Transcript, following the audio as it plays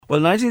Well,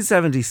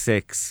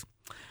 1976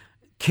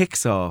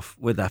 kicks off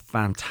with a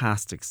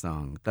fantastic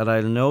song that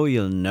I know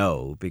you'll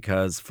know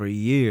because for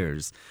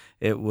years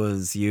it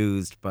was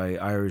used by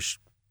Irish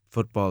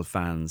football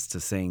fans to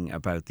sing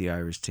about the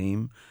Irish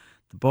team.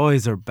 The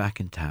boys are back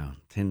in town,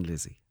 Thin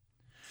Lizzy.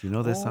 Do you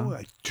know this song? Oh,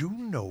 I do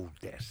know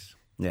this.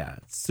 Yeah,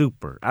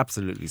 super,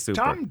 absolutely super.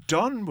 Tom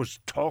Dunn was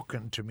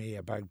talking to me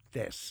about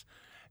this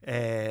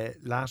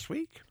last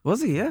week.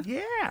 Was he? Yeah.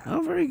 Yeah.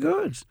 Oh, very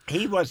good.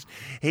 He was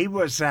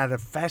at a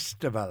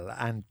festival,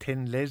 and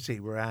Thin Lizzy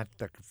were at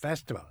the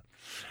festival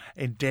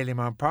in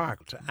Dalymount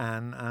Park,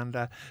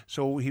 and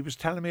so he was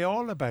telling me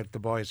all about the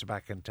boys are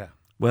back in town.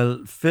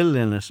 Well, Phil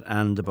Lynott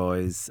and the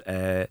boys,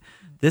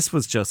 this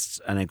was just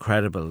an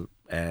incredible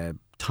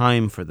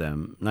time for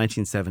them.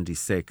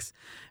 1976,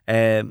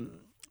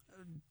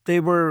 they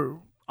were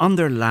on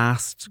their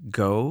last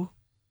go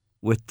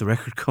with the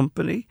record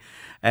company.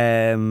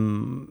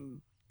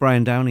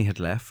 Brian Downey had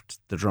left,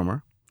 the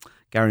drummer.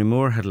 Gary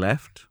Moore had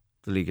left,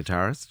 the lead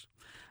guitarist.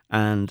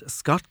 And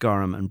Scott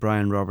Gorham and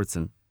Brian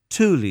Robertson,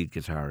 two lead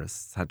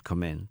guitarists, had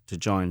come in to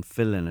join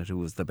Phil Lynott, who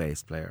was the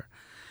bass player.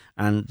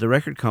 And the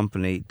record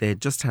company, they had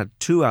just had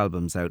two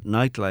albums out,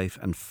 Nightlife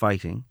and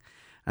Fighting,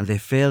 and they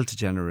failed to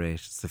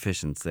generate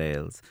sufficient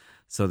sales.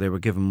 So they were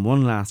given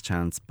one last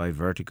chance by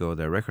Vertigo,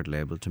 their record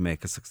label, to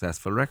make a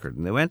successful record.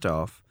 And they went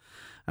off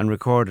and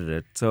recorded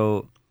it.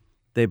 So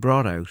they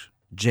brought out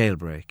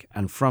Jailbreak,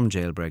 and from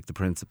Jailbreak, the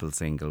principal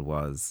single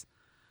was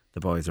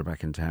The Boys Are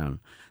Back in Town.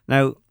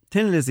 Now,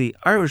 Thin Lizzy,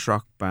 Irish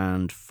rock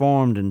band,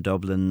 formed in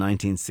Dublin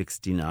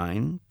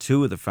 1969.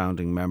 Two of the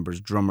founding members,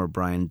 drummer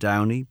Bryan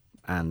Downey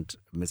and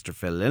Mr.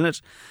 Phil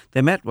Lynott,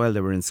 they met while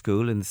they were in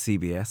school in the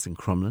CBS in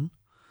Crumlin.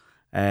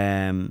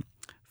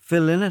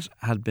 Phil Lynott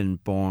had been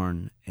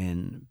born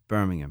in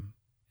Birmingham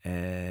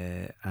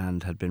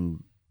and had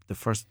been the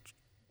first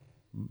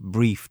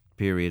brief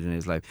period in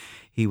his life.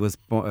 He was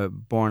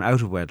born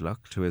out of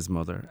wedlock to his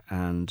mother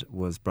and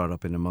was brought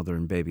up in a mother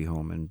and baby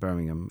home in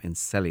Birmingham in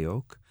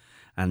Sellyoak.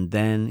 And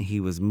then he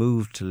was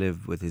moved to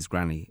live with his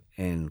granny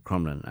in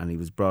Crumlin, and he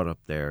was brought up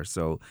there.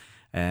 So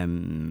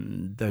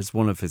there's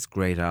one of his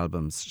great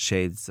albums,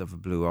 Shades of a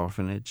Blue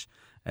Orphanage.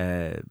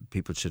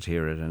 People should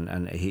hear it,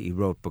 and he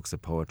wrote books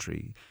of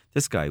poetry.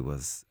 This guy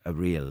was a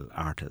real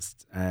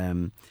artist.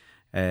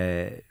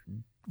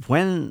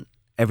 When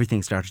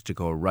everything started to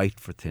go right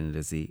for Thin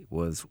Lizzy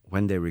was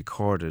when they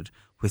recorded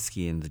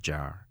Whiskey in the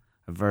Jar,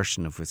 a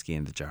version of Whiskey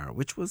in the Jar,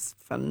 which was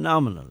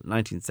phenomenal,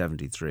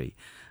 1973,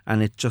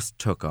 and it just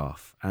took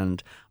off.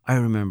 And I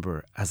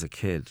remember as a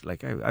kid,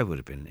 like I would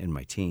have been in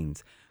my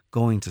teens,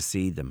 going to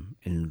see them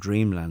in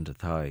Dreamland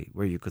Athy,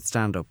 where you could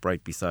stand up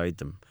right beside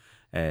them.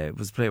 It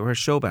was where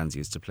show bands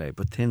used to play,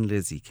 but Thin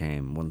Lizzy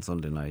came one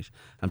Sunday night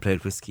and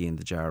played Whiskey in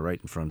the Jar right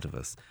in front of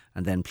us,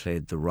 and then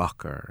played The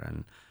Rocker,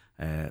 and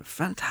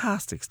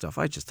fantastic stuff.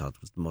 I just thought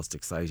it was the most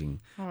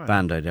exciting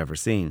band I'd ever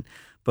seen.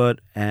 But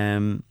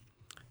the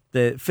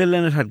Phil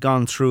Lynott had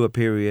gone through a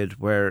period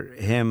where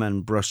him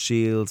and Bruce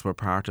Shields were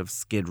part of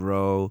Skid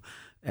Row,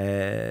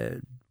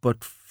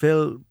 but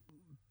Phil,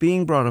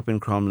 being brought up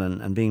in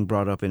Crumlin and being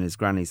brought up in his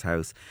granny's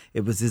house,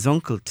 it was his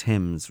Uncle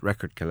Tim's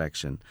record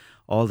collection,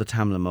 all the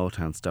Tamla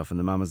Motown stuff and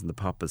the Mamas and the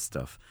Papas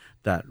stuff,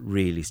 that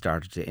really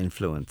started to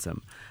influence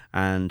him.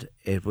 And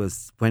it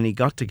was when he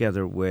got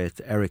together with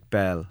Eric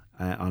Bell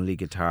on lead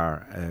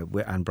guitar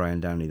and Bryan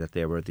Downey that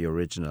they were the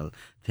original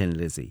Thin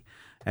Lizzy.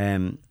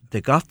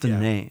 They got the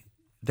name.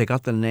 They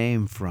got the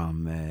name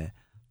from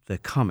the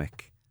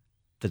comic,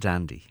 The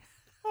Dandy.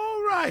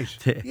 Right.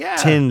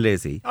 Thin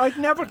Lizzy. I'd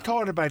never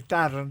thought about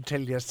that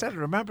until you said it.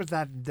 Remember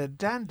that, the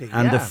Dandy.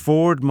 And the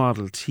Ford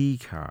Model T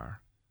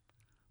car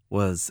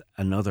was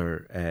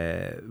another.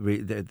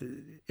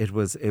 It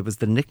was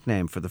the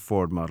nickname for the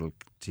Ford Model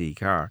T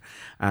car,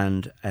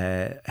 and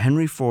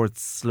Henry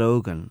Ford's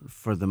slogan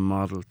for the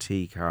Model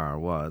T car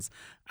was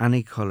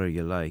 "Any colour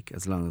you like,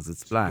 as long as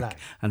it's black."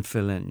 And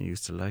Phil Lynott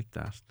used to like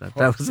that. That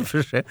was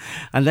for sure.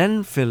 And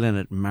then Phil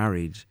Lynott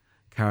married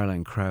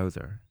Caroline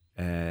Crowther.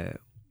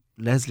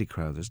 Leslie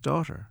Crowther's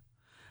daughter.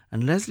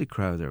 And Leslie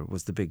Crowther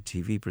was the big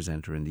TV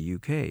presenter in the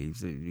UK.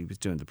 He was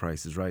doing The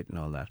Price is Right and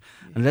all that.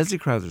 Yeah. And Leslie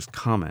Crowther's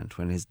comment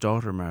when his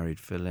daughter married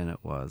Phil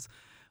Lynott was,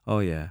 "Oh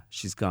yeah,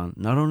 she's gone.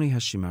 Not only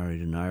has she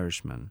married an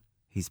Irishman,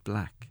 he's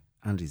black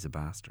and he's a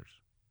bastard."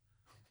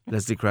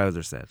 Leslie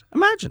Crowther said.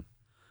 Imagine.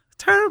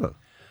 Terrible.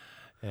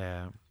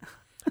 Yeah.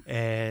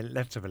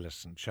 Let's have a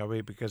listen, shall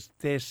we? Because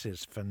this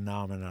is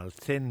phenomenal.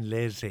 Thin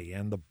Lizzy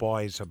and the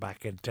boys are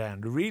back in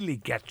town. Really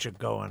get you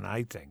going,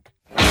 I think.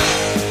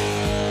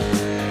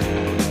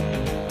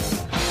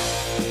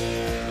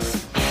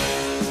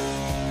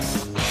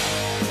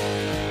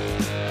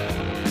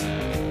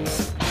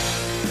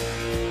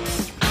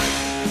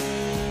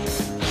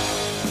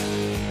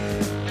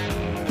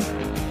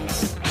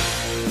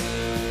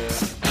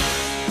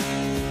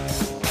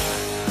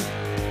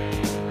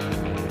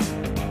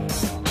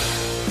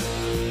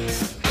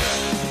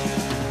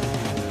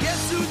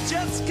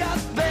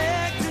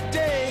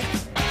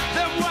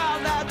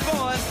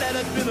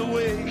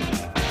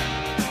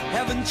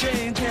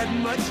 Change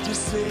had much to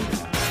say,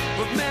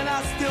 but man,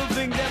 I still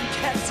think them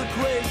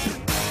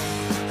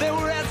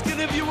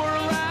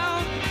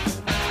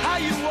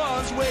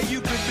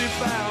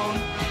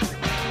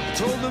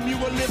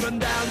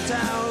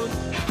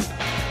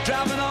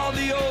driving all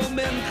the old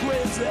men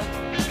crazy.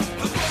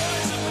 The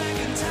boys are back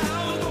in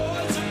town, the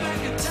boys are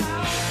back in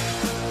town.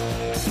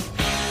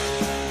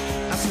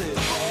 I said,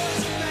 the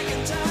boys are back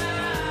in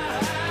town,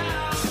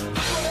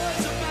 the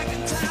boys are back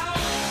in town.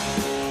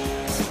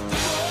 The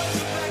boys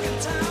are back in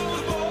town,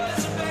 the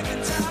boys are back in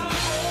town,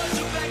 the boys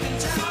are back in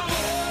town,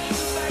 the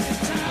boys are back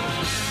in town.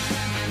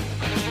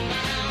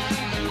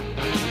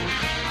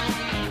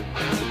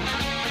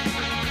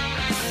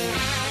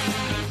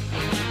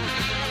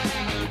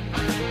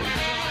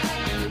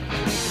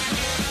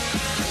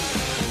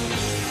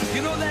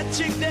 You know that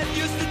chick that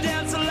used to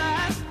dance a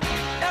lot?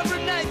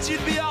 Every night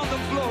she'd be on the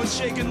floor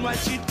shaking what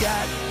she'd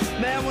got.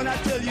 Man, when I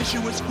tell you she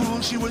was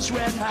cool, she was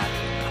red hot.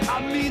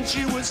 I mean,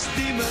 she was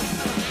steaming.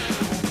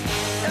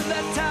 And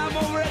that time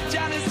over at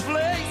Johnny's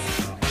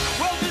place,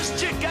 well, this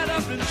chick got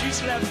up and she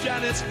slapped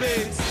Johnny's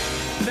face.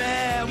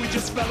 Man, we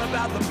just fell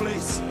about the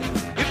place.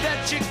 If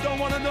that chick don't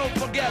want to know,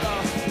 forget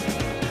her.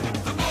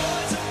 The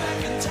boys are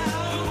back in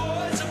town, the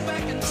boys are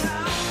back in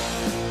town.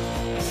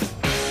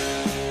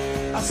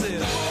 I said,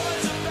 the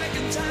boys are back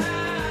in town,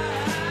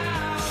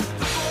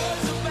 the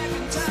boys are back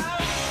in town.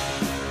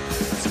 I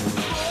said,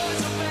 the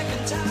boys are back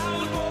in town,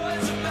 the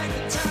boys are back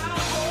in town,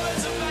 the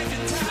boys are back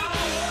in town,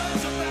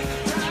 the boys are back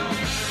in town.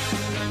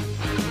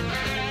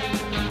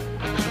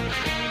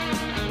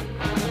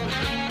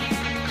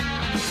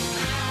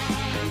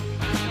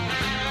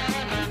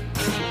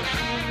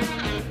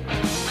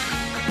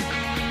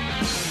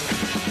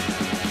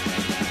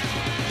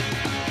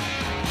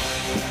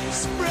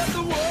 Spread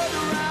the word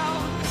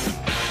around.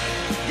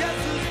 Guess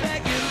who's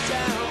back in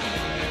town?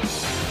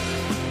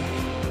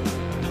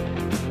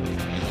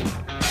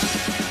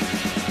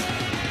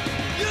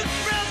 You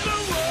spread the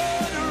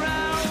word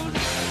around.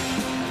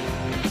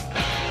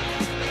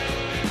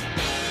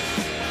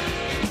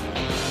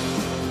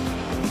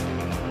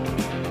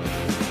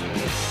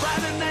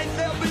 Friday night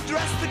they'll be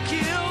dressed to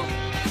kill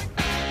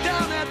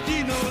down at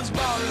Dino's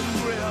Bar and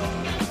Grill.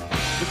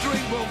 The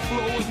drink will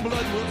flow and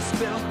blood will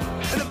spill.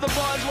 And if the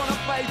boys wanna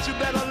fight, you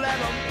better let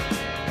them.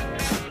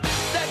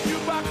 That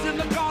jukebox in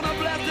the corner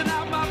blasting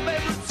out my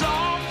favorite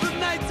song. The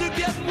nights are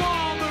getting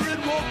warmer, it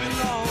won't be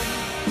long.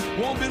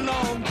 Won't be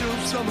long till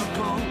summer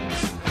comes.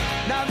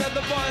 Now that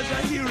the boys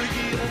are here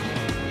again.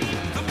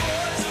 The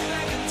boys are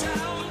back in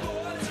town,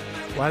 boys are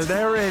back in Well,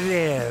 there it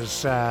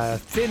is.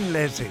 Thin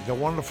Lizzy, the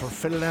wonderful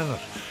Phil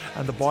Lynott,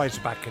 and the boys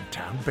back in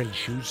town. Bill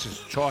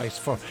Hughes' choice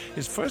for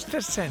his first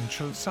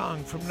Essential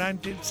song from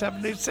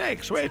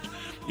 1976, which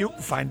you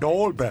can find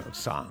all Bill's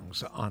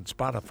songs on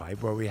Spotify,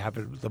 where we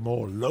have them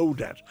all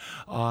loaded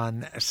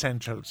on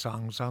Essential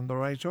Songs on the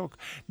Right Hook.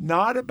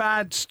 Not a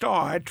bad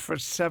start for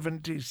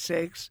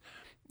 76.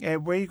 Where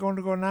are you going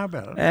to go now,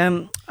 Bill?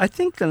 I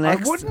think the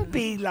next... I wouldn't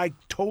be like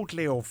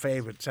totally au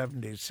fait with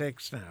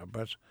 76 now,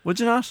 but...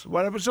 Would you not?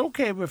 Well, I was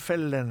okay with Phil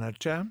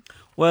Lynott, yeah?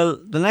 Well,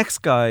 the next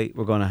guy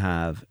we're going to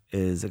have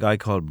is a guy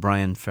called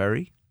Bryan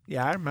Ferry.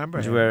 Yeah, I remember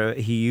him. Where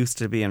he used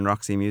to be in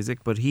Roxy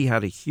Music, but he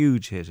had a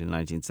huge hit in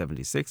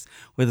 1976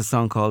 with a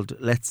song called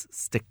Let's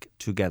Stick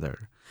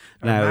Together.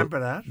 I remember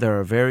that. There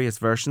are various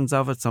versions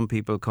of it. Some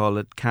people call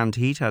it... Canned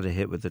Heat had a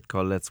hit with it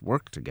called Let's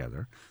Work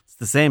Together. It's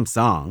the same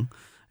song.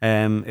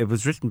 It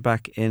was written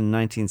back in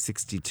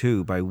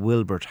 1962 by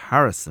Wilbert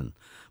Harrison,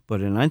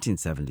 but in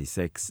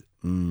 1976,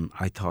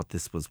 I thought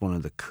this was one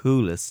of the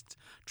coolest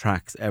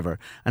tracks ever.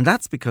 And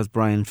that's because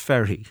Bryan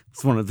Ferry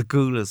is one of the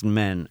coolest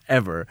men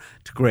ever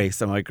to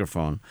grace a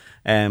microphone.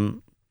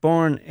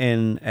 Born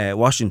in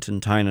Washington,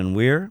 Tyne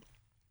Weir,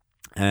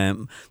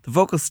 the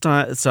vocal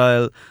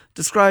style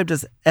described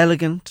as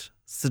elegant,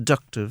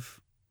 seductive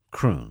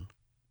croon.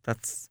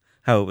 That's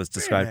how it was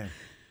described. Really?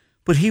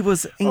 But he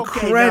was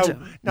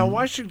incredible. Okay, now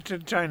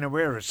Washington, China,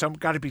 where is some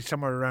got to be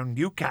somewhere around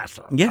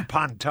Newcastle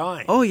upon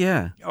Tyne. Oh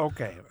yeah.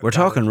 Okay. We're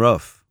talking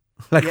rough.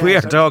 Like we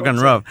are talking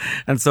rough.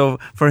 And so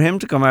for him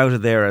to come out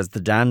of there as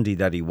the dandy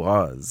that he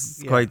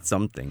was, quite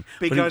something.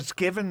 Because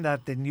given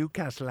that the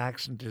Newcastle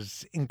accent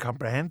is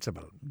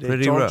incomprehensible,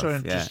 Pretty it's also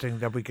rough, interesting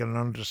that we can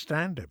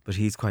understand it. But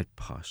he's quite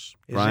posh.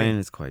 Is Bryan he?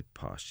 is quite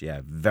posh.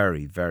 Yeah,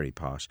 very, very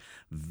posh.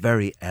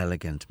 Very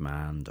elegant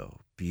man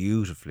though.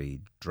 Beautifully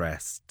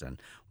dressed. And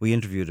we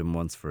interviewed him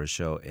once for a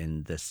show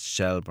in the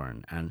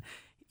Shelburne, and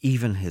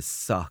even his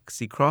socks,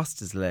 he crossed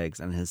his legs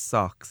and his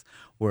socks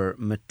were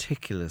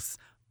meticulous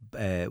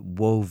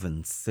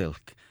woven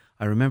silk.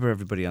 I remember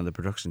everybody on the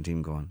production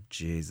team going,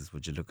 Jesus,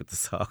 would you look at the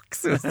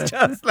socks? It was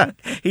just like,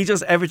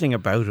 everything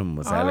about him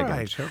was elegant.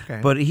 Right,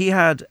 okay. But he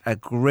had a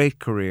great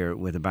career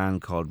with a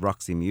band called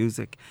Roxy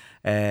Music.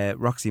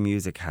 Roxy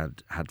Music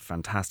had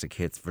fantastic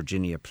hits,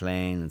 Virginia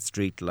Plain and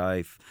Street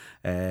Life.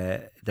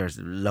 There's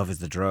Love Is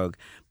the Drug.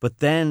 But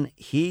then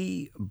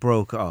he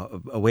broke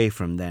away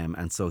from them,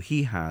 and so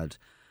he had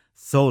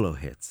solo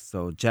hits.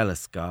 So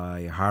Jealous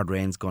Guy, Hard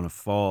Rain's Gonna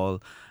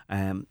Fall,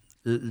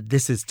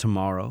 This Is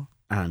Tomorrow,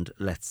 and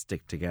Let's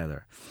Stick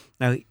Together.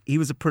 Now, he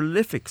was a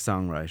prolific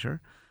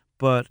songwriter,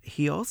 but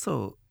he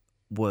also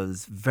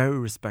was very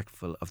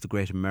respectful of the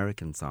Great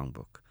American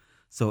Songbook.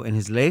 So in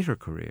his later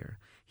career,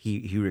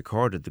 he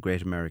recorded the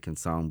Great American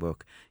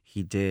Songbook.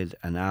 He did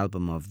an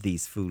album of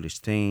These Foolish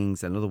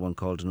Things, another one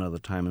called Another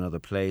Time, Another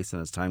Place,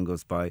 and As Time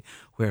Goes By,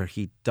 where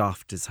he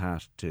doffed his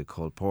hat to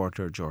Cole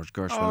Porter, George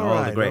Gershwin,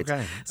 all the greats.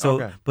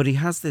 But he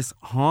has this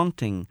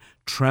haunting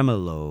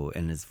tremolo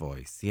in his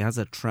voice. He has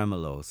a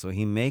tremolo, so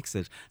he makes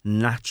it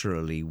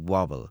naturally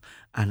wobble,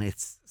 and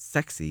it's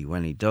sexy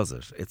when he does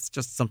it. It's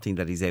just something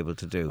that he's able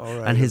to do,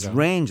 and his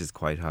range is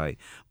quite high.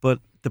 But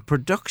the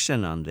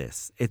production on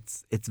this,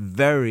 it's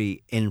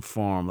very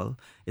informal,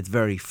 it's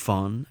very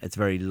fun, it's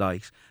very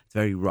light, it's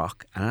very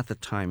rock, and at the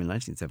time in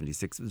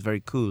 1976 it was very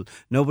cool.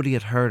 Nobody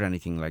had heard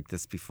anything like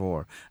this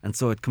before, and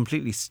so it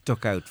completely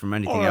stuck out from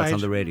anything else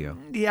on the radio.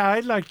 Yeah,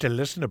 I'd like to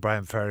listen to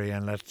Bryan Ferry,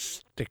 and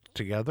let's stick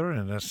together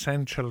an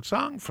essential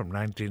song from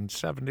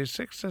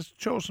 1976 as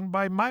chosen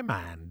by my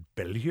man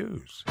Bill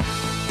Hughes.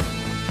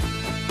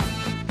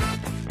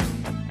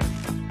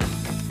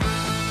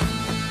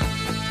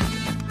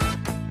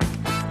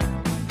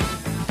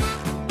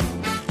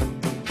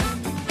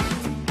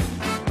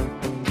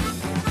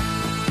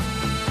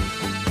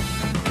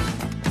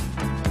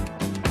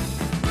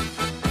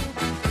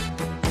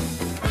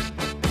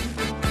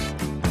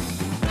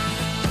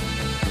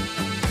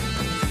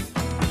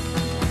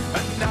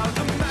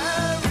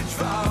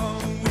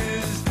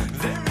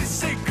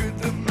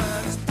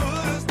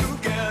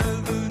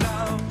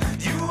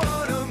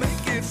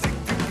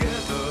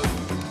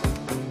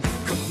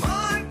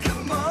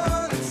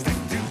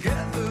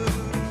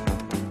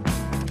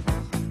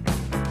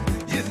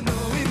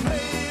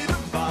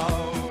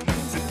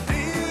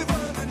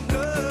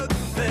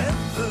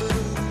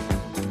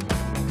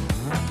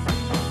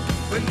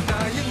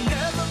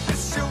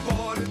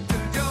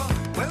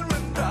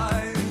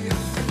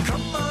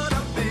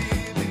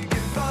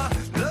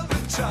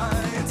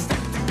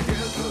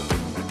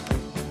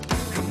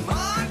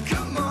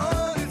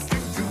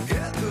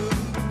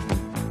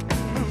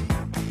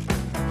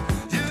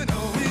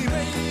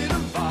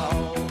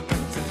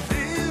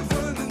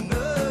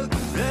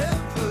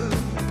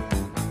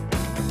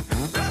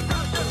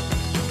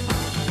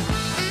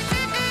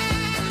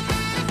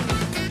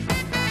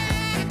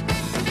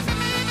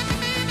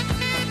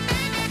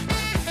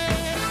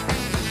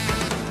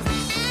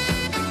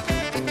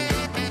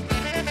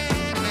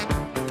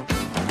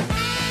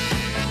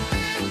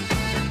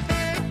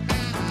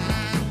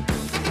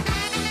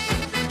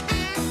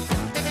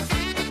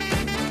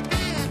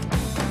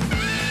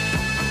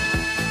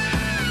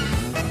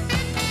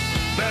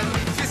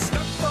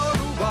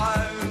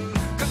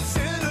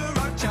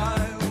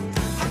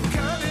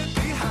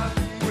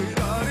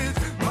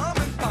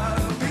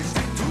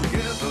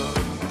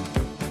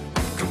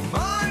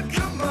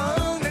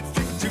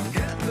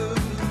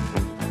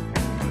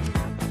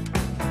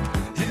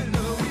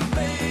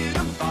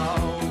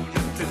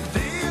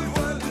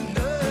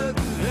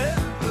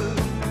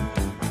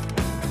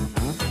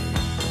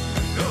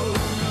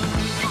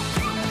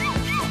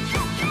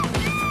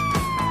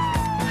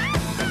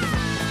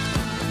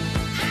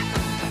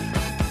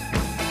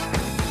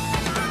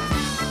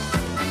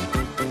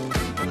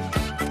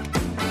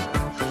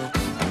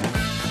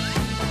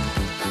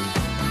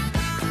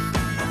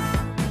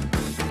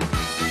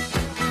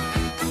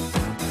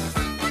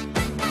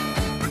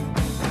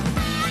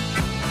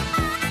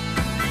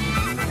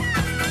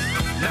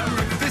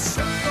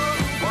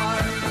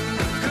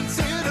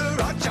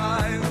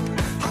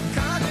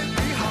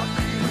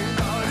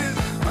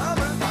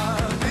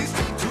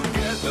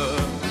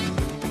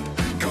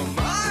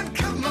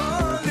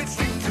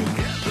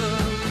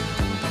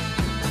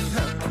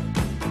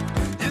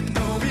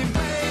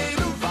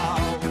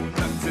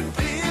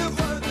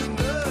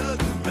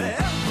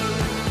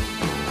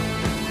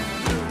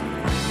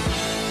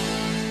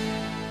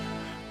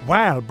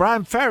 Well,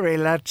 Bryan Ferry,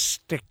 let's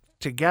stick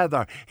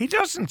together. He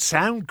doesn't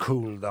sound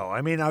cool, though.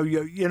 I mean,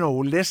 you know,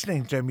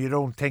 listening to him, you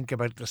don't think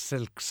about the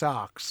silk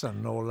socks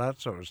and all that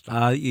sort of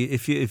stuff.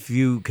 If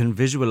you can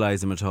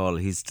visualise him at all,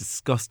 he's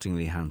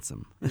disgustingly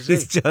handsome.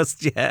 He's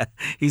just,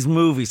 he's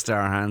movie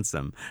star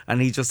handsome,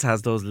 and he just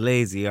has those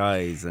lazy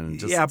eyes and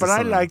just. Yeah, but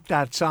I like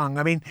that song.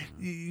 I mean,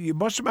 you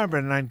must remember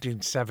in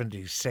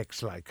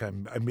 1976, like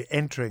I'm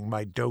entering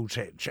my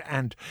dotage,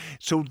 and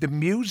so the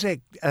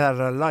music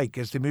that I like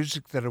is the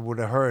music that I would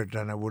have heard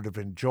and I would have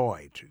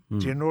enjoyed.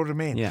 Do you know what I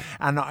mean? Yeah.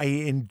 And I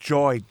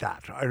enjoyed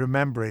that. I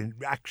remember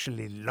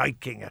actually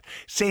liking it.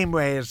 Same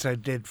way as I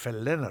did Phil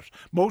Lynott.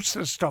 Most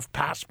of the stuff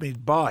passed me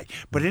by.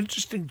 But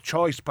interesting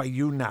choice by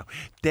you now.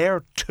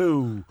 There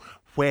too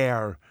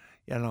where,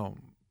 you know,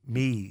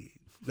 me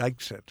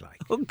likes it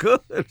like. Oh,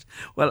 good.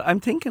 Well,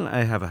 I'm thinking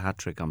I have a hat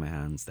trick on my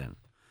hands then.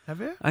 Have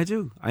you? I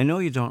do. I know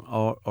you don't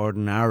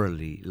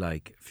ordinarily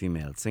like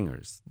female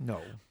singers.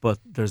 No. But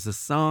there's a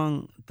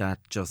song that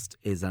just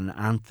is an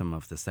anthem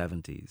of the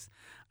 70s.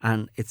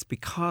 And it's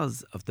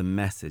because of the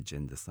message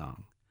in the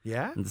song.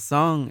 Yeah? And the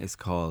song is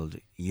called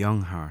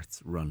Young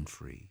Hearts Run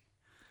Free.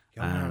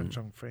 Young Hearts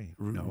Run Free.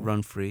 No.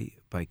 Run Free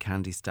by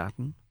Candy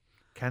Staton.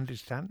 Candy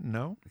Staton?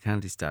 No.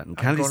 Candy Staton.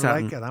 I'm going to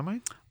like it, am I?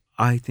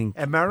 I think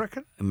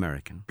American?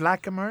 American.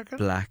 Black American?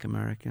 Black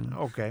American.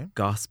 Okay.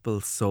 Gospel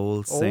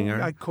soul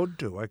singer. Oh, I could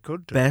do.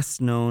 Best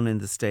known in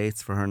the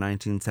States for her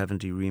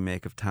 1970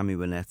 remake of Tammy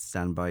Wynette's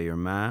Stand By Your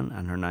Man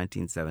and her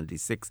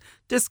 1976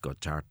 disco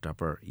chart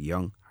topper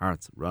Young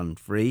Hearts Run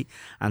Free.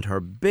 And her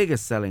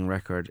biggest selling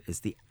record is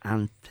the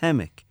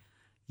anthemic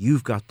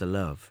You've Got the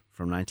Love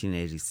from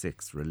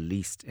 1986,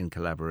 released in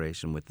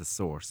collaboration with The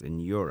Source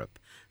in Europe.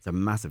 It's a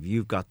massive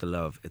You've Got the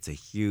Love.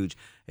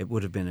 It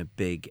would have been a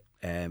big,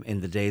 in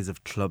the days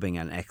of clubbing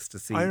and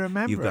ecstasy. I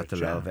remember You've Got the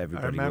yeah. Love,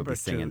 everybody would be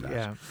singing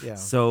that. Yeah.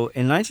 So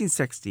in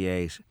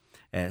 1968,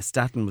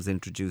 Staten was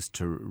introduced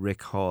to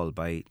Rick Hall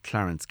by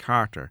Clarence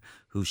Carter,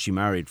 who she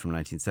married from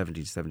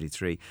 1970 to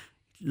 73,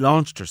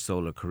 launched her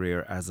solo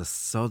career as a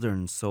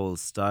Southern soul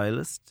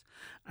stylist.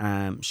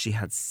 She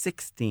had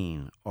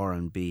 16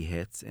 R&B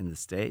hits in the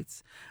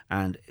States,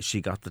 and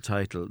she got the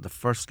title the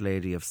First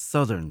Lady of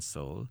Southern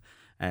Soul.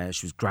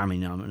 She was Grammy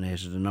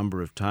nominated a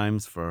number of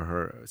times for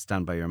her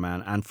Stand By Your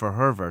Man and for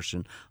her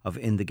version of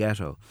In the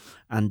Ghetto.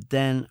 And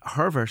then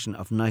her version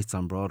of Nights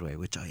on Broadway,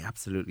 which I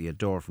absolutely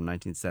adore, from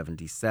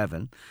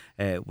 1977,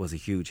 was a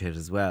huge hit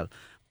as well.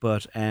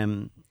 But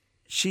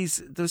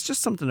there's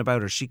just something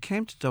about her. She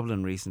came to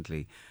Dublin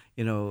recently.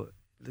 You know,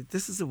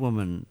 this is a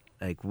woman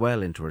like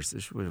well into her. She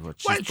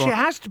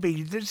has to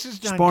be. This is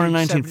she's born in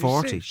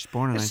 1940. She's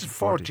born in 1940. This is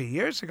 40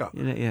 years ago.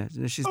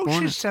 Yeah. She's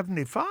born. She's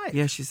 75.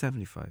 Yeah, she's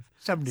 75.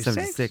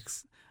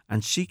 76.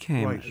 And she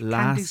came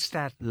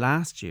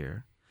last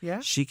year.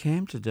 Yeah. She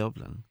came to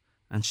Dublin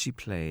and she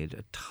played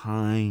a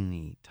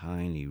tiny,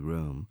 tiny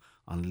room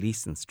on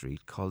Leeson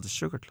Street called the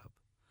Sugar Club.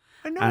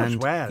 I know as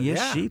well. Yes,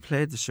 yeah. she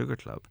played the Sugar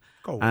Club.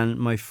 And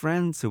my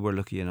friends who were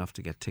lucky enough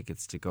to get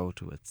tickets to go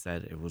to it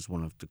said it was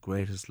one of the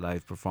greatest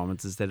live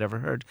performances they'd ever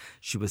heard.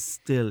 She was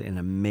still an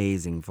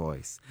amazing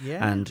voice.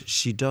 Yeah. And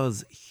she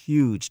does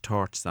huge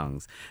torch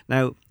songs.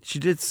 Now, she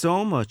did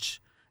so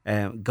much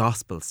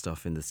gospel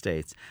stuff in the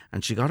States,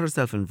 and she got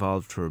herself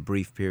involved for a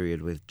brief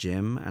period with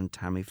Jim and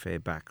Tammy Faye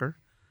Bakker.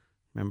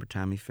 Remember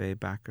Tammy Faye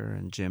Bakker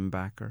and Jim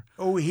Bakker?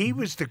 Oh, he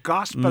was the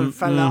gospel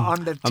fella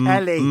on the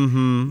telly.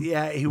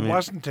 Yeah, he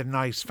wasn't a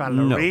nice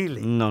fella,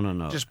 really.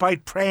 No.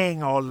 Despite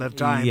praying all the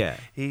time, yeah.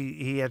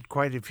 he had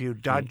quite a few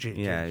dodgy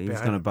things. Yeah, he was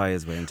going to buy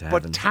his way into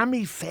heaven. But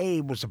Tammy Faye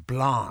was a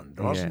blonde,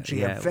 wasn't she?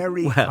 Yeah. A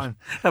very... that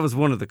was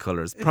one of the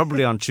colours.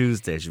 Probably on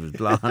Tuesday she was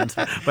blonde.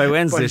 By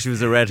Wednesday she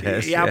was a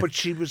redhead. Yeah, but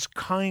she was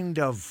kind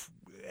of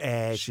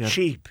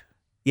cheap.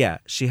 Yeah,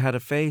 she had a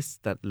face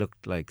that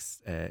looked like,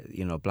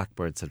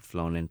 blackbirds had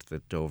flown into the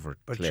Dover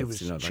but cliffs. She was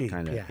that cheap,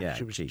 kind of,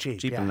 she was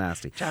cheap and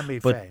nasty. Tammy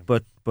Faye.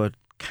 But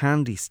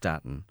Candy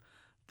Staten,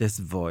 this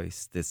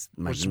voice,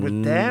 was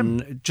with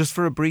them just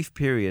for a brief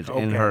period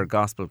in her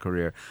gospel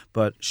career.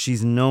 But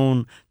she's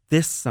known.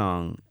 This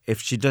song,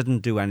 if she didn't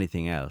do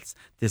anything else,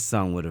 this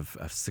song would have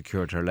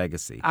secured her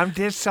legacy. And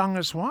this song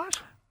is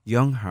what?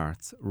 Young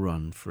Hearts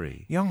Run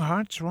Free. Young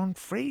Hearts Run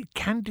Free.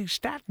 Candy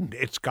Staten.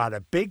 It's got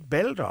a big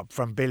build-up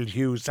from Bill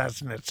Hughes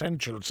as an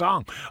essential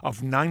song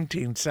of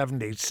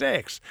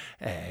 1976.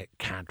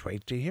 Can't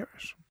wait to hear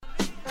it.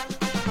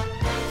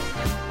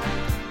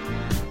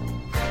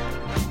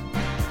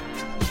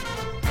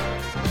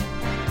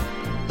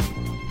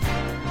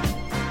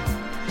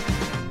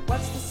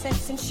 What's the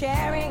sense in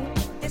sharing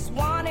this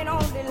one and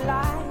only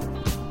life?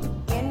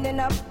 Ending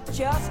up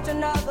just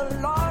another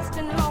lost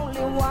and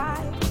lonely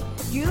wife.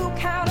 You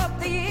count up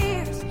the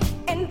years,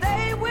 and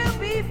they will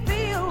be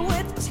filled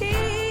with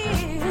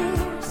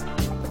tears.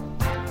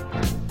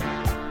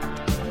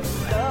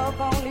 Love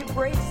only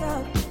breaks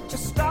up to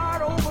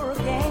start over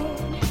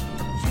again.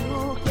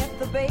 You'll get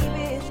the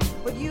babies,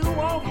 but you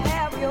won't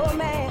have your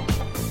man.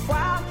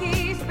 While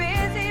he's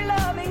busy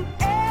loving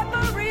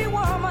every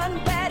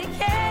woman that he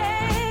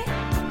can.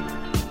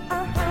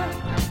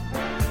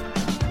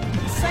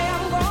 Say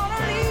I'm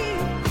gonna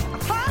leave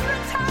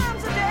 100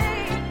 times a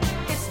day.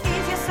 It's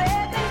easier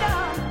said than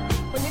done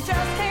when you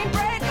just can't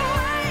break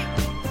away.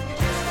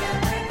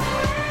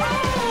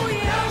 Oh,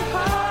 young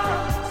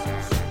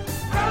hearts,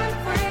 run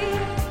free.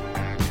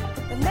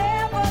 They'll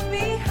never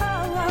be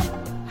hung up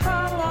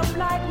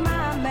like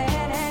my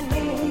man and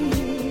me.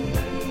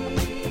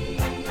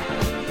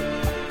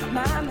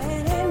 My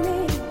man and me.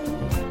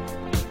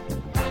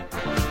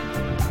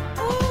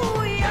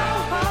 Ooh,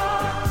 young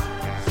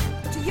hearts,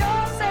 to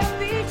yourself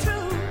be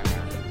true.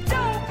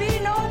 Don't be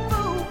no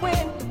fool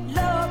when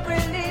love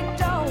really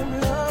don't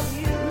love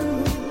you.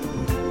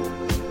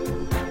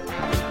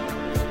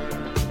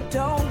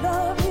 Don't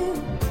love you.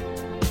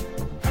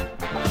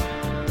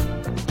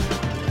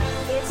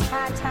 It's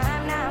high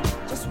time now,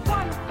 just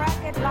one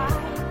crack at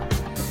life.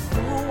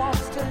 Who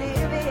wants to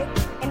live it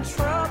in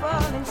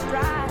trouble and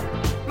strife?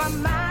 My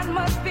mind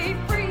must be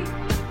free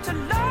to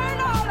learn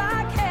all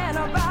I can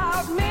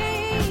about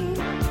me.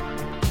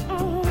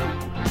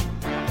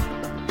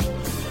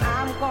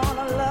 I'm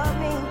gonna love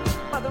me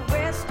for the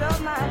rest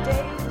of my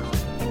days.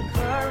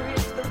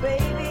 Encourage the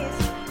babies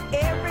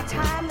every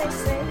time they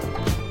say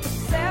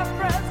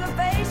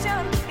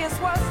self-preservation is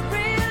what's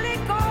really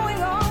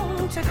going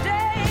on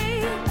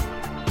today.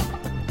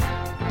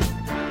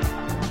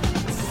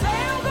 Say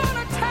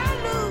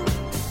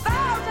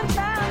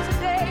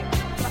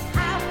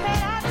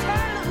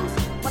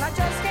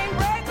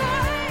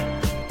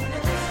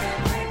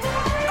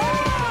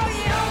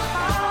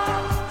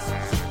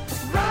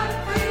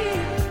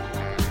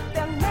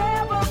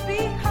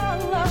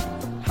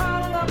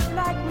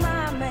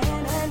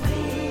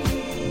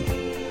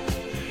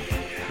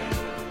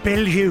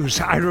Bill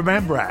Hughes, I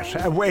remember it.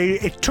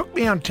 It took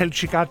me until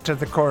she got to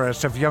the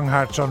chorus of Young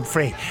Hearts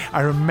Unfree.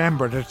 I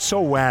remembered it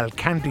so well.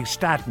 Candy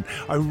Staton,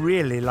 I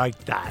really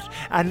liked that.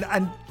 And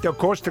of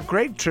course, the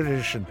great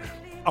tradition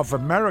of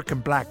American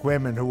black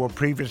women who were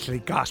previously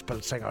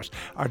gospel singers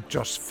are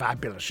just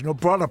fabulous. You know,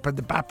 brought up in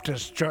the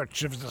Baptist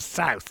Church of the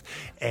South.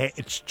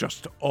 It's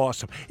just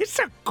awesome. It's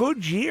a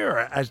good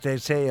year, as they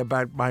say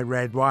about my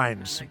red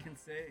wines. I can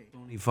say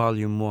only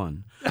volume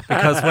 1.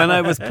 Because when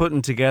I was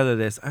putting together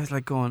this, I was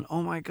like going,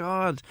 oh my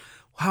God,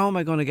 how am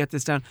I going to get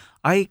this down?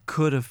 I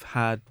could have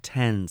had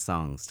 10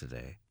 songs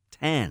today.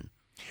 10.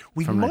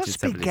 We from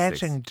must be 1976.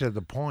 getting to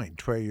the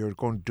point where you're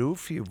going to do a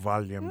few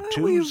volume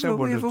twos.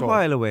 We have a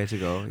while away to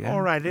go. Yeah.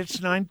 All right,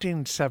 it's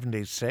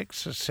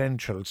 1976,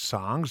 Essential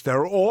Songs.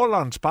 They're all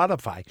on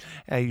Spotify.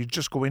 You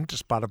just go into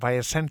Spotify,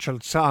 Essential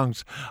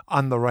Songs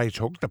on the right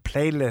hook. The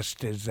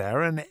playlist is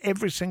there, and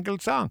every single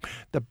song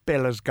that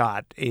Bill has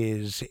got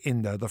is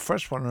in there. The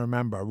first one I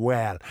remember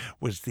well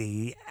was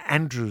the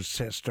Andrews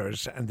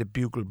Sisters and the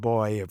Bugle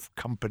Boy of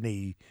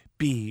Company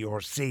B or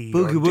C.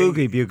 Boogie or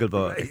D. Woogie Bugle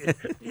Boy.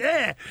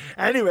 Yeah.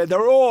 Anyway,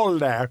 they're all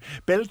there.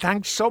 Bill,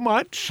 thanks so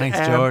much. Thanks,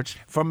 George.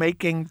 For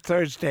making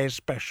Thursday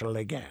special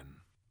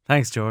again.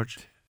 Thanks, George.